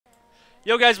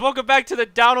Yo guys, welcome back to the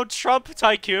Donald Trump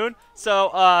Tycoon.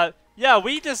 So, yeah,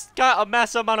 we just got a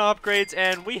massive amount of upgrades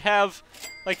and we have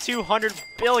like $200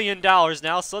 billion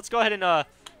now. So let's go ahead and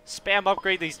spam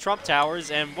upgrade these Trump towers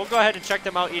and we'll go ahead and check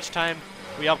them out each time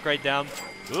we upgrade them.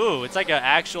 Ooh, it's like an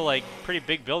actual like pretty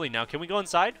big building now. Can we go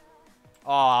inside?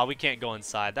 Aw, we can't go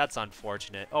inside. That's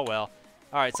unfortunate. Oh well.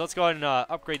 Alright, so let's go ahead and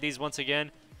upgrade these once again.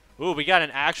 Ooh, we got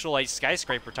an actual like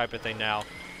skyscraper type of thing now.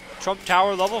 Trump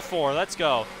Tower level 4. Let's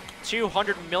go.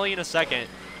 200 million a second.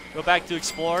 Go back to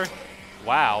explore.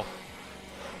 Wow.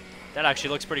 That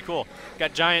actually looks pretty cool.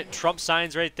 Got giant Trump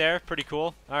signs right there. Pretty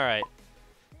cool. Alright.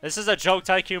 This is a joke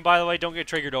tycoon, by the way. Don't get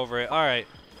triggered over it. Alright.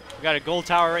 We got a gold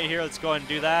tower right here. Let's go ahead and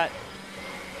do that.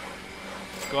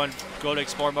 Go to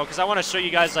explore mode because I want to show you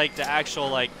guys like the actual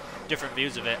like different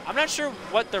views of it. I'm not sure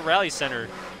what the rally center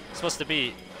is supposed to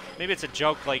be. Maybe it's a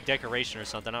joke like decoration or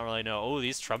something. I don't really know. Oh,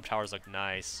 these Trump towers look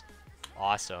nice.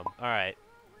 Awesome. Alright.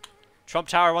 Trump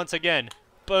Tower once again.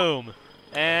 Boom.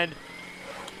 And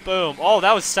boom. Oh,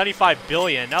 that was 75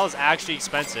 billion. That was actually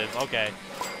expensive. Okay.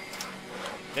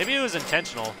 Maybe it was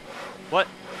intentional. What?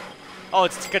 Oh,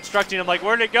 it's constructing. I'm like,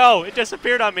 where'd it go? It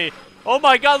disappeared on me. Oh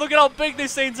my god, look at how big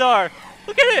these things are.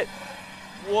 Look at it.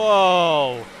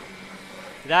 Whoa.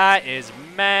 That is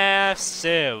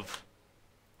massive.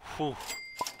 Whew.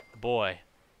 Boy.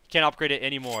 You can't upgrade it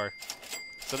anymore.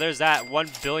 So there's that.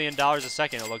 $1 billion a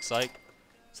second, it looks like.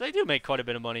 So they do make quite a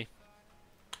bit of money.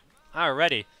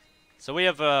 Alrighty. So we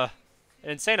have an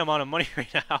insane amount of money right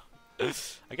now.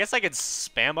 I guess I could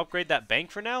spam upgrade that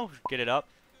bank for now. Get it up.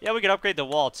 Yeah, we could upgrade the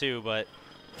wall too, but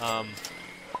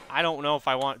I don't know if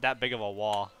I want that big of a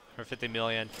wall for 50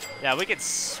 million. Yeah, we could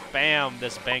spam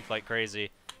this bank like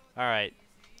crazy. Alright.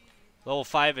 Level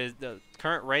 5 is the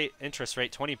current rate, interest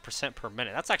rate, 20% per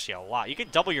minute. That's actually a lot. You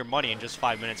could double your money in just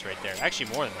 5 minutes right there.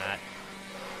 Actually, more than that.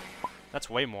 That's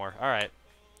way more. Alright.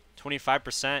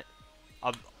 25%.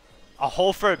 A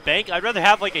hole for a bank? I'd rather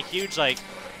have like a huge like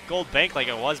gold bank like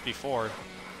it was before.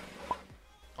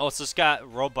 Oh, it's just got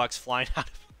ROBLOX flying out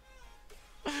of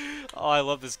it. Oh, I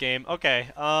love this game. Okay.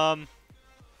 What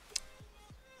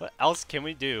else can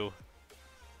we do?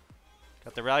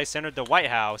 Got the rally center, the White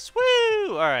House.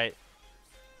 Woo! Alright.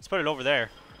 Let's put it over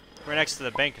there. Right next to the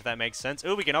bank, if that makes sense.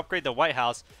 Ooh, we can upgrade the White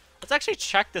House. Let's actually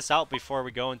check this out before we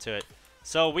go into it.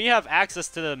 So we have access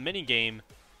to the minigame,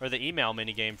 or the email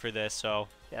minigame for this, so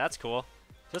yeah, that's cool.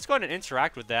 So let's go ahead and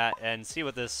interact with that and see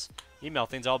what this email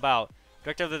thing's all about.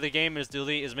 Objective of the game is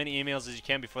delete as many emails as you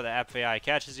can before the app AI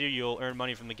catches you. You'll earn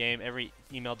money from the game. Every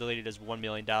email deleted is $1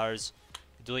 million.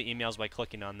 Delete emails by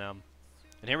clicking on them.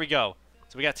 And here we go.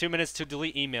 So we got 2 minutes to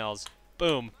delete emails.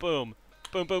 Boom, boom,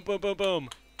 boom, boom, boom, boom, boom.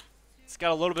 It's got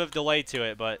a little bit of delay to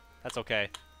it, but that's okay.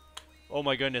 Oh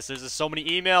my goodness, there's just so many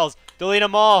emails. Delete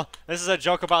them all. This is a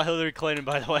joke about Hillary Clinton,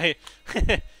 by the way.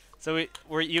 So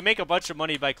you make a bunch of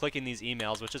money by clicking these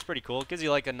emails, which is pretty cool. It gives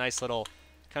you like a nice little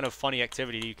kind of funny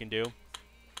activity you can do.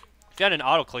 If you had an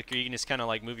auto clicker, you can just kind of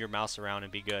like move your mouse around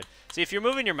and be good. See, if you're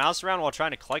moving your mouse around while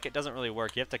trying to click, it doesn't really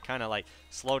work. You have to kind of like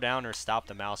slow down or stop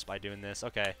the mouse by doing this.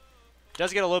 Okay. It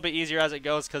does get a little bit easier as it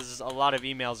goes because a lot of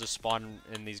emails just spawn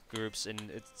in these groups, and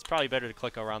it's probably better to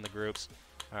click around the groups.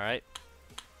 All right.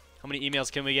 How many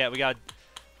emails can we get? We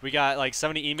got like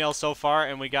 70 emails so far,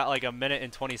 and we got like a minute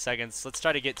and 20 seconds. Let's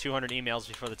try to get 200 emails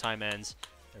before the time ends.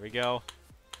 There we go.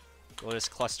 Go to this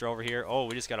cluster over here. Oh,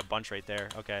 we just got a bunch right there.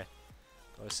 Okay.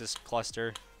 Go to this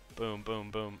cluster. Boom, boom,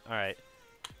 boom. All right.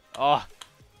 Oh,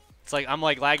 it's like I'm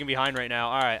like lagging behind right now.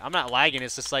 All right, I'm not lagging.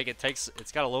 It's just like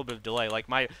it's got a little bit of delay. Like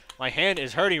my hand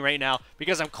is hurting right now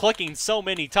because I'm clicking so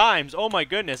many times. Oh my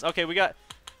goodness. Okay,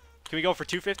 can we go for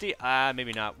 250?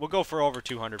 Maybe not. We'll go for over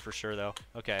 200 for sure, though.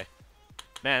 Okay.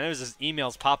 Man, there's just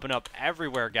emails popping up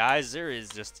everywhere, guys. There is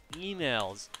just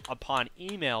emails upon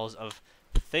emails of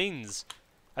things.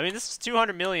 I mean, this is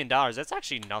 $200 million. That's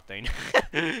actually nothing.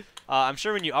 I'm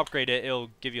sure when you upgrade it, it'll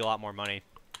give you a lot more money.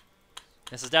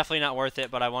 This is definitely not worth it,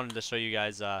 but I wanted to show you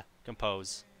guys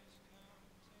compose.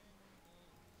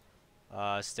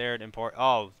 Stared import.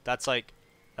 Oh, that's like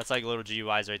little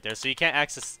GUIs right there. So you can't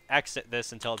exit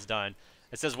this until it's done.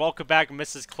 It says, welcome back,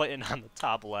 Mrs. Clinton on the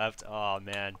top left. Oh,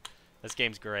 man. This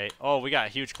game's great. Oh, we got a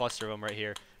huge cluster of them right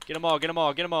here. Get them all, get them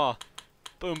all, get them all.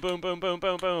 Boom, boom, boom, boom,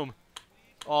 boom, boom.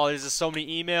 Oh, there's just so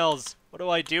many emails. What do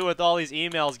I do with all these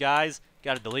emails, guys?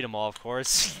 Gotta delete them all, of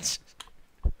course.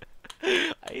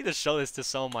 I need to show this to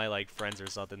some of my like friends or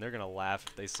something. They're gonna laugh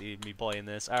if they see me playing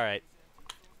this. Alright.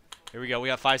 Here we go. We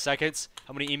got 5 seconds.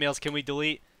 How many emails can we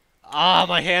delete? Ah,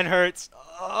 my hand hurts.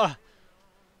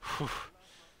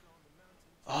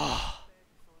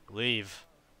 Leave.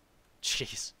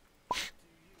 Jeez.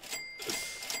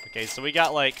 Okay, so we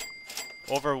got like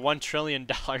Over $1 trillion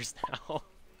now.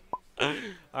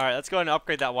 Alright, let's go ahead and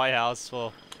upgrade that White House.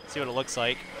 We'll see what it looks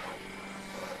like.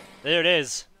 There it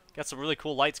is. Got some really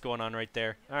cool lights going on right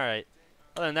there. Alright.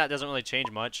 Other than that, it doesn't really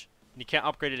change much. And you can't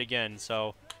upgrade it again,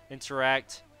 so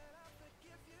interact.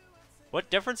 What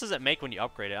difference does it make when you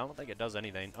upgrade it? I don't think it does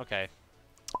anything. Okay.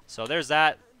 So there's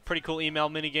that. Pretty cool email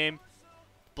minigame.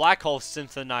 Black hole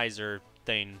synthesizer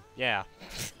thing. Yeah.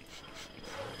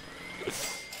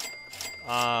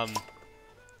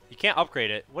 You can't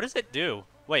upgrade it. What does it do?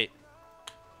 Wait.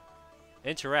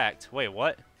 Interact. Wait,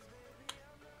 what?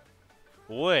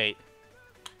 Wait.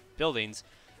 Buildings.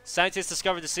 Scientists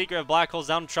discovered the secret of black holes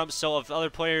down Trump, so if other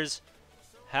players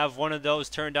have one of those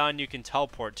turned on, you can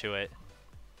teleport to it.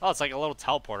 Oh, it's like a little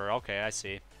teleporter. Okay, I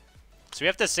see. So we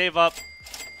have to save up.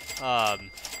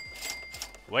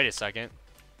 Wait a second.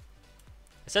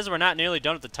 It says we're not nearly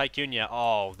done with the Tycoon yet.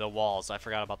 Oh, the walls. I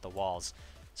forgot about the walls.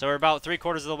 So we're about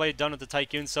 3/4 of the way done with the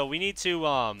Tycoon. So we need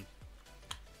to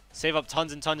save up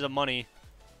tons and tons of money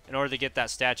in order to get that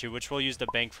statue, which we'll use the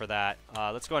bank for that.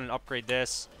 Let's go ahead and upgrade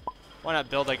this. Why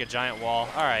not build like a giant wall?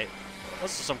 All right.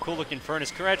 This is some cool looking furnace.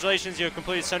 Congratulations, you have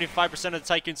completed 75% of the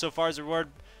Tycoon so far. As a reward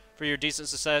for your decent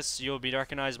success, you will be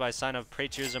recognized by a sign of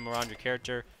patriotism around your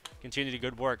character. Continue the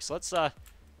good work. So let's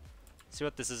see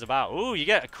what this is about. Ooh, you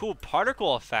get a cool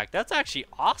particle effect. That's actually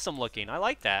awesome looking. I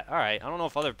like that. All right. I don't know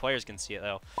if other players can see it,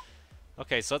 though.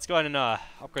 Okay, so let's go ahead and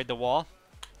upgrade the wall.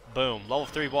 Boom. Level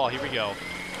 3 wall. Here we go.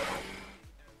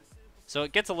 So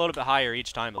it gets a little bit higher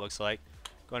each time, it looks like.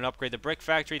 Go ahead and upgrade the brick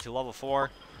factory to level 4.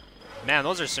 Man,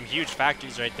 those are some huge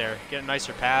factories right there. Get a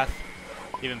nicer path.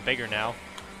 Even bigger now.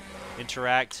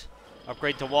 Interact.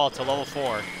 Upgrade the wall to level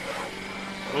 4.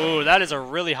 Ooh, that is a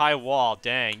really high wall.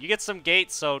 Dang. You get some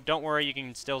gates, so don't worry. You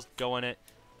can still go in it.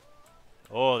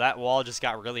 Oh, that wall just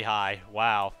got really high.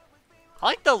 Wow. I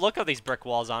like the look of these brick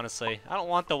walls, honestly. I don't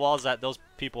want the walls that those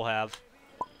people have.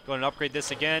 Go ahead and upgrade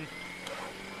this again.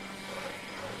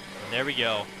 And there we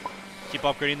go. Keep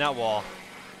upgrading that wall.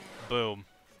 Boom.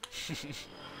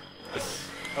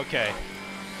 Okay.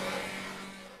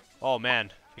 Oh,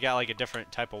 man. We got like a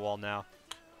different type of wall now.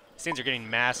 These things are getting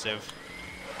massive.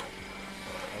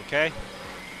 Okay.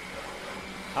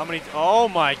 How many? Oh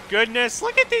my goodness!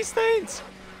 Look at these things!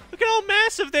 Look at how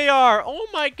massive they are! Oh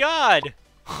my god!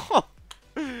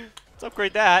 Let's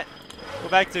upgrade that. Go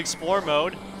back to explore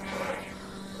mode.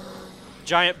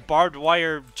 Giant barbed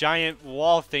wire, giant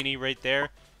wall thingy right there.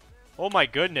 Oh my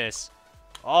goodness!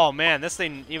 Oh man, this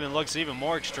thing even looks even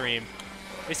more extreme.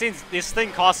 This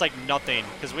thing costs like nothing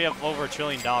because we have over $1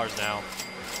 trillion now.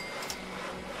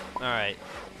 All right.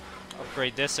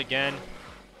 Upgrade this again.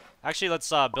 Actually,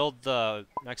 let's build the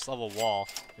next level wall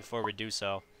before we do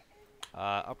so.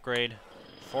 Upgrade.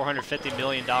 $450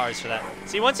 million for that.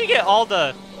 See, once you get all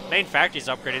the main factories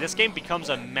upgraded, this game becomes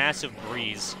a massive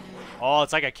breeze. Oh,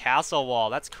 it's like a castle wall.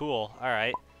 That's cool. All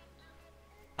right.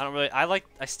 I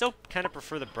still kind of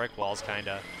prefer the brick walls, kind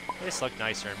of. They just look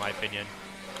nicer, in my opinion.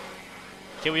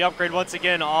 Can we upgrade once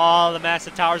again? All the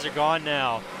massive towers are gone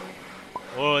now.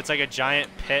 Oh, it's like a giant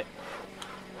pit.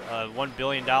 $1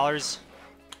 billion.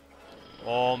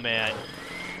 Oh, man.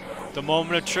 The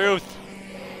moment of truth.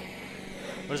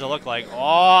 What does it look like?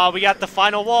 Oh, we got the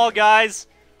final wall, guys.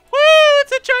 Woo!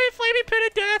 It's a giant flaming pit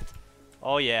of death.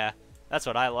 Oh, yeah. That's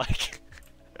what I like.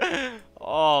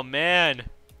 Oh, man.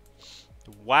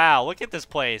 Wow, look at this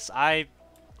place.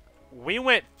 We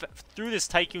went through this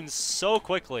Tycoon so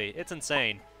quickly. It's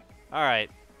insane. All right.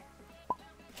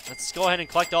 Let's go ahead and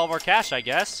collect all of our cash, I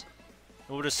guess.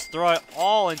 We'll just throw it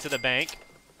all into the bank.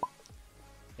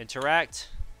 Interact.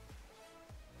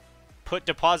 Put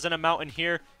deposit amount in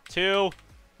here.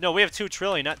 No, we have 2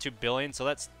 trillion, not 2 billion. So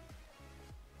let's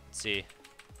see.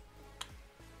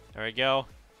 There we go.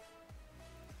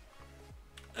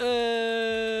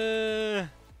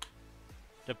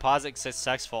 Deposit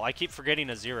successful. I keep forgetting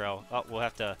a 0. Oh, we'll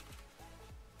have to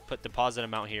put deposit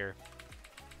amount here.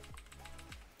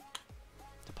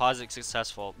 Deposit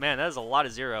successful. Man, that is a lot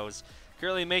of zeros.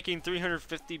 Currently making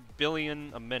 350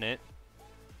 billion a minute.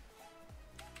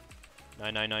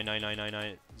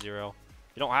 9999990. You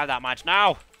don't have that much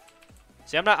now.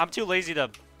 See, I'm too lazy to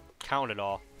count it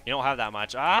all. You don't have that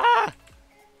much. Ah!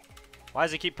 Why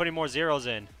does it keep putting more zeros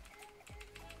in?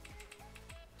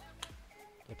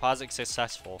 Deposit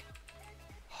successful.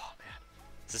 Oh man,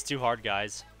 this is too hard,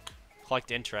 guys.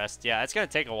 Collect interest. Yeah, it's gonna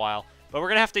take a while, but we're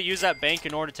gonna have to use that bank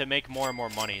in order to make more and more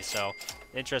money. So,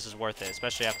 interest is worth it,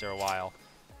 especially after a while.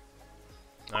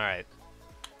 All right.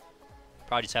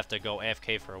 Probably just have to go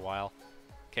AFK for a while.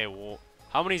 Okay, well,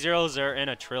 how many zeros are in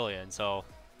a trillion? So,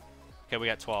 okay, we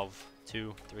got 12.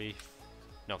 2, 3,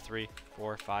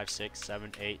 4, 5, 6,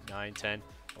 7, 8, 9, 10,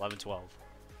 11, 12.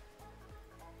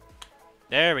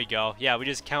 There we go. Yeah, we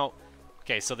just count.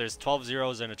 Okay, so there's 12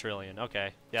 zeros and a trillion.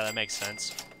 Okay, yeah, that makes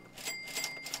sense.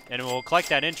 And we'll collect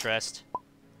that interest.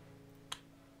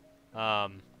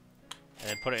 And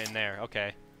put it in there.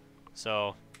 Okay.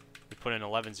 So we put in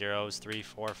 11 zeros. 3,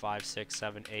 4, 5, 6,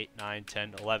 7, 8, 9,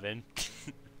 10, 11. I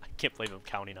can't believe I'm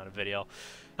counting on a video.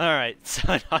 Alright,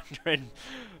 $700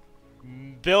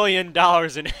 billion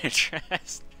in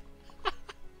interest.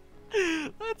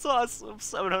 That's awesome.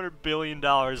 $700 billion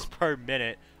per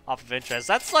minute off of interest.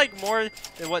 That's like more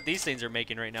than what these things are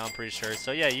making right now, I'm pretty sure.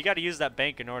 So yeah, you got to use that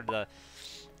bank in order to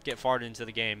get farther into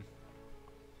the game.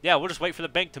 Yeah, we'll just wait for the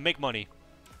bank to make money.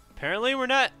 Apparently we're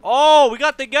not. Oh, we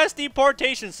got the guest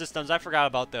deportation systems. I forgot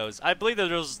about those. I believe that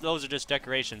those are just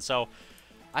decorations. So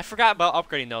I forgot about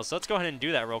upgrading those. So let's go ahead and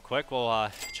do that real quick. We'll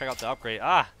check out the upgrade.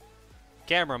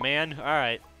 Camera, man. All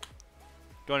right.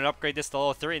 Go ahead and upgrade this to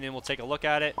level 3, and then we'll take a look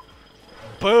at it.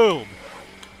 Boom.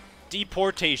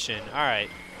 Deportation. All right.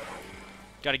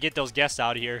 Got to get those guests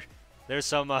out of here. There's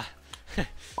some. Wow.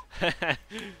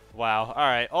 All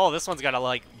right. Oh, this one's got a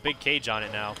like big cage on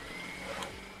it now.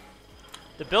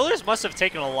 The builders must have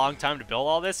taken a long time to build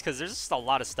all this because there's just a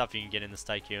lot of stuff you can get in this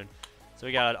Tycoon. So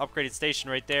we got an upgraded station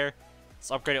right there. Let's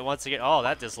upgrade it once again. Oh,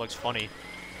 that just looks funny.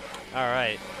 All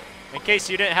right. In case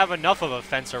you didn't have enough of a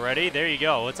fence already, there you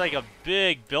go. It's like a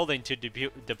big building to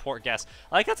deport guests.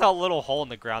 I like that's a little hole in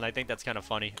the ground. I think that's kind of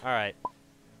funny. All right.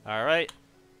 All right.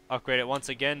 Upgrade it once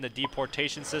again. The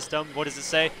deportation system. What does it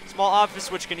say? Small office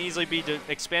which can easily be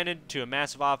expanded to a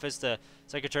massive office. The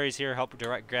secretaries here help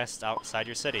direct guests outside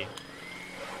your city.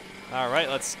 All right.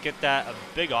 Let's get that a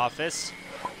big office.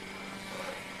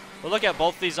 We'll look at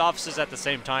both these offices at the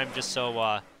same time just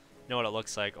so know what it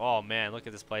looks like. Oh man, look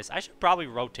at this place. I should probably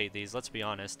rotate these, let's be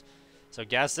honest. So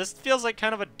guess this feels like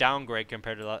kind of a downgrade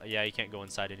compared to the, yeah, you can't go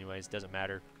inside anyways, doesn't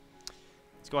matter.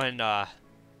 Let's go ahead and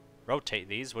rotate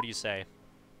these. What do you say?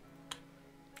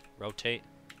 Rotate,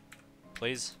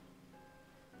 please.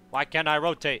 Why can't I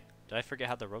rotate? Did I forget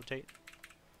how to rotate?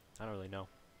 I don't really know.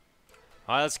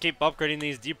 Alright, let's keep upgrading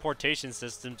these deportation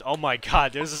systems. Oh my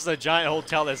god, there's just a giant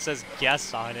hotel that says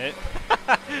guests on it.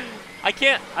 I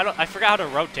forgot how to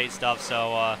rotate stuff,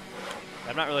 so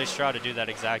I'm not really sure how to do that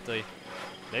exactly.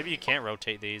 Maybe you can't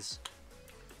rotate these.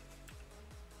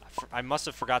 I must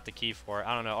have forgot the key for it.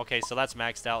 I don't know. Okay, so that's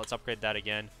maxed out. Let's upgrade that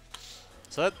again.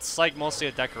 So that's like mostly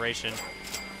a decoration.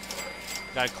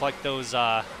 Gotta collect those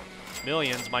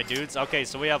millions, my dudes. Okay,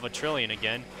 so we have a trillion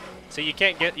again. So you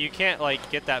can't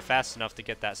like get that fast enough to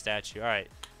get that statue. All right,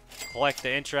 collect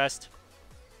the interest.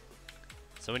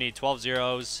 So we need 12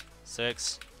 zeros,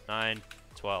 6, 9,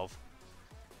 12.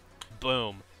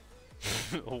 Boom.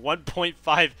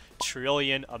 1.5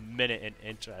 trillion a minute in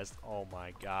interest. Oh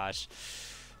my gosh.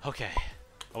 Okay,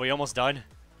 are we almost done?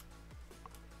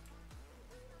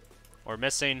 We're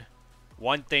missing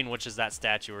one thing, which is that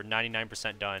statue. We're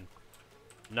 99% done.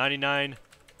 99%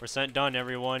 done,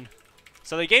 everyone.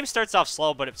 So the game starts off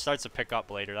slow, but it starts to pick up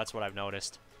later. That's what I've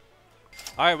noticed.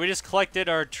 Alright, we just collected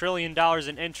our $1 trillion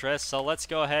in interest, so let's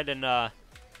go ahead and, I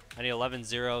need 11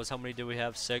 zeros. How many do we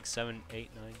have? 6, 7, 8,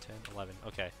 9, 10, 11.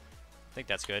 Okay. I think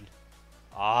that's good.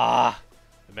 I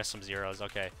missed some zeros.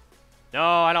 Okay. No,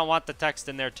 I don't want the text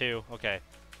in there, too. Okay.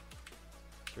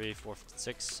 3, 4,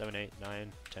 6, 7, 8,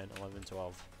 9, 10, 11,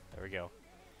 12. There we go.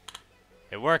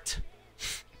 It worked.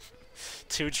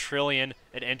 2 trillion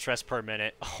in interest per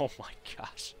minute. Oh my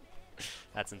gosh.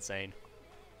 That's insane.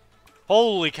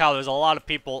 Holy cow, there's a lot of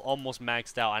people almost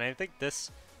maxed out. And I think this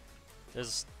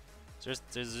is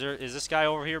this guy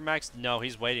over here maxed? No,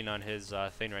 he's waiting on his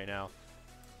thing right now.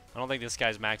 I don't think this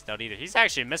guy's maxed out either. He's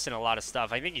actually missing a lot of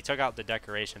stuff. I think he took out the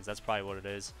decorations. That's probably what it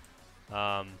is.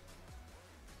 Or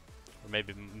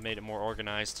maybe made it more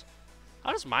organized.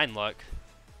 How does mine look?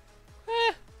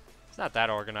 It's not that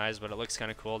organized, but it looks kind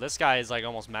of cool. This guy is like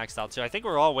almost maxed out too. I think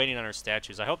we're all waiting on our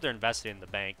statues. I hope they're invested in the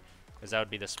bank, because that would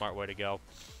be the smart way to go.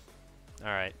 All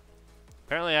right.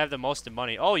 Apparently I have the most in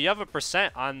money. Oh, you have a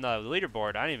 % on the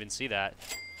leaderboard. I didn't even see that.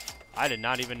 I did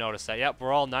not even notice that. Yep,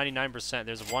 we're all 99%.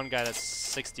 There's one guy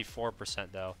that's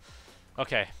 64% though.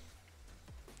 Okay.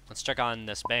 Let's check on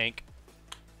this bank.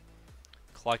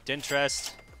 Collect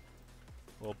interest.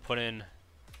 We'll put in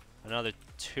another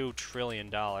 $2 trillion.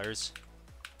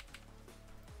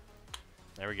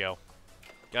 There we go.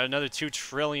 Got another $2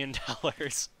 trillion.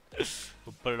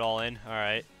 We'll put it all in. All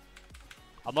right.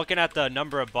 I'm looking at the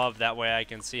number above. That way I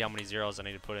can see how many zeros I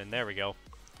need to put in. There we go.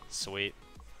 Sweet.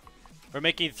 We're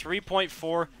making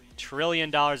 $3.4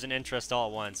 trillion in interest all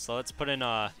at once. So let's put in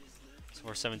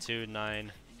 4729.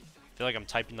 I feel like I'm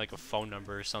typing like a phone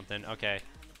number or something. Okay.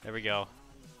 There we go.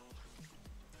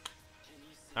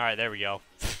 All right. There we go.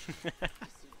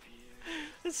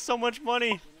 That's so much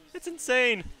money. It's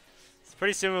insane.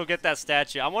 Pretty soon we'll get that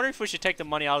statue. I'm wondering if we should take the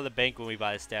money out of the bank when we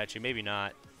buy the statue. Maybe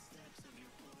not.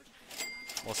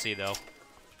 We'll see, though.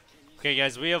 Okay,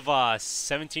 guys, we have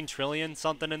 17 trillion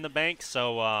something in the bank,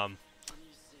 so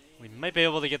we might be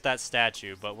able to get that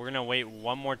statue, but we're going to wait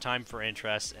one more time for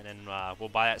interest, and then we'll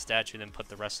buy that statue and then put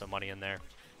the rest of the money in there.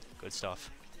 Good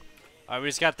stuff. All right, we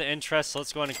just got the interest, so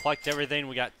let's go ahead and collect everything.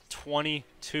 We got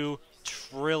 $22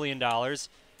 trillion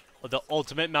with the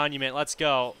ultimate monument. Let's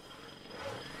go.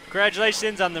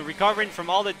 Congratulations on the recovering from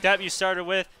all the debt you started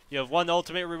with. You have won the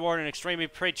ultimate reward and extremely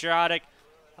patriotic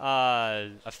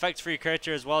effects for your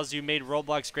character, as well as you made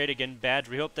Roblox great again badge.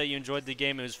 We hope that you enjoyed the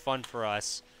game. It was fun for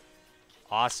us.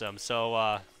 Awesome.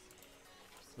 So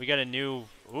we got a new...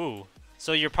 Ooh.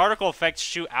 So your particle effects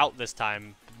shoot out this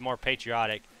time. More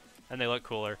patriotic. And they look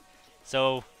cooler.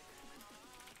 So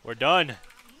we're done.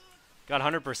 Got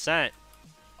 100%.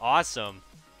 Awesome.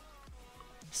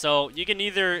 So you can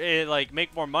either like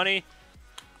make more money.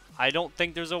 I don't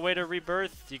think there's a way to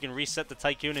rebirth. You can reset the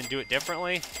Tycoon and do it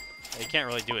differently. You can't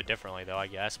really do it differently though, I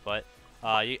guess. But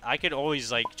I could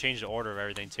always like change the order of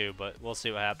everything too. But we'll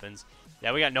see what happens.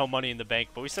 Yeah, we got no money in the bank,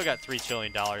 but we still got $3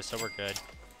 trillion, so we're good.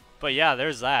 But yeah,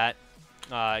 there's that.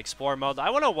 Explore mode.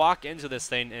 I want to walk into this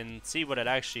thing and see what it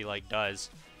actually like does.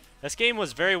 This game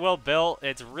was very well built.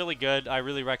 It's really good. I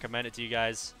really recommend it to you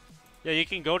guys. Yeah, you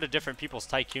can go to different people's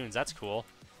Tycoons. That's cool.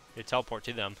 You teleport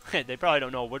to them. They probably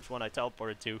don't know which one I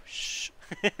teleported to. Shh.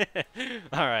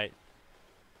 All right.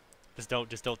 Just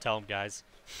don't tell them, guys.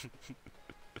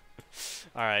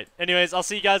 All right. Anyways, I'll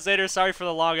see you guys later. Sorry for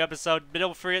the long episode. But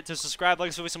don't forget to subscribe,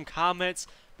 like, leave some comments.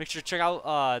 Make sure to check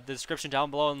out the description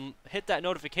down below and hit that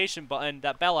notification button,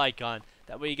 that bell icon.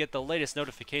 That way you get the latest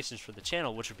notifications for the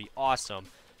channel, which would be awesome.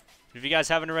 If you guys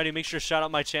haven't already, make sure to shout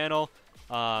out my channel.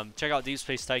 Check out Deep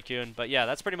Space Tycoon. But yeah,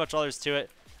 that's pretty much all there is to it.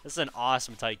 This is an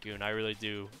awesome Tycoon. I really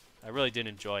did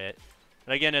enjoy it.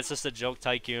 And again, it's just a joke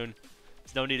Tycoon.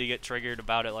 There's no need to get triggered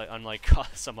about it, like unlike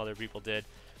some other people did.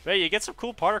 But yeah, you get some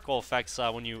cool particle effects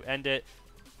when you end it.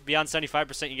 Beyond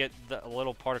 75%, you get the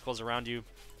little particles around you.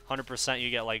 100%, you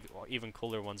get like even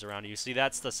cooler ones around you. See,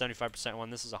 that's the 75% one.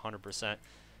 This is 100%.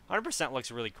 100%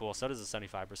 looks really cool. So does the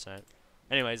 75%.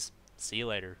 Anyways, see you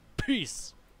later.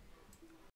 Peace.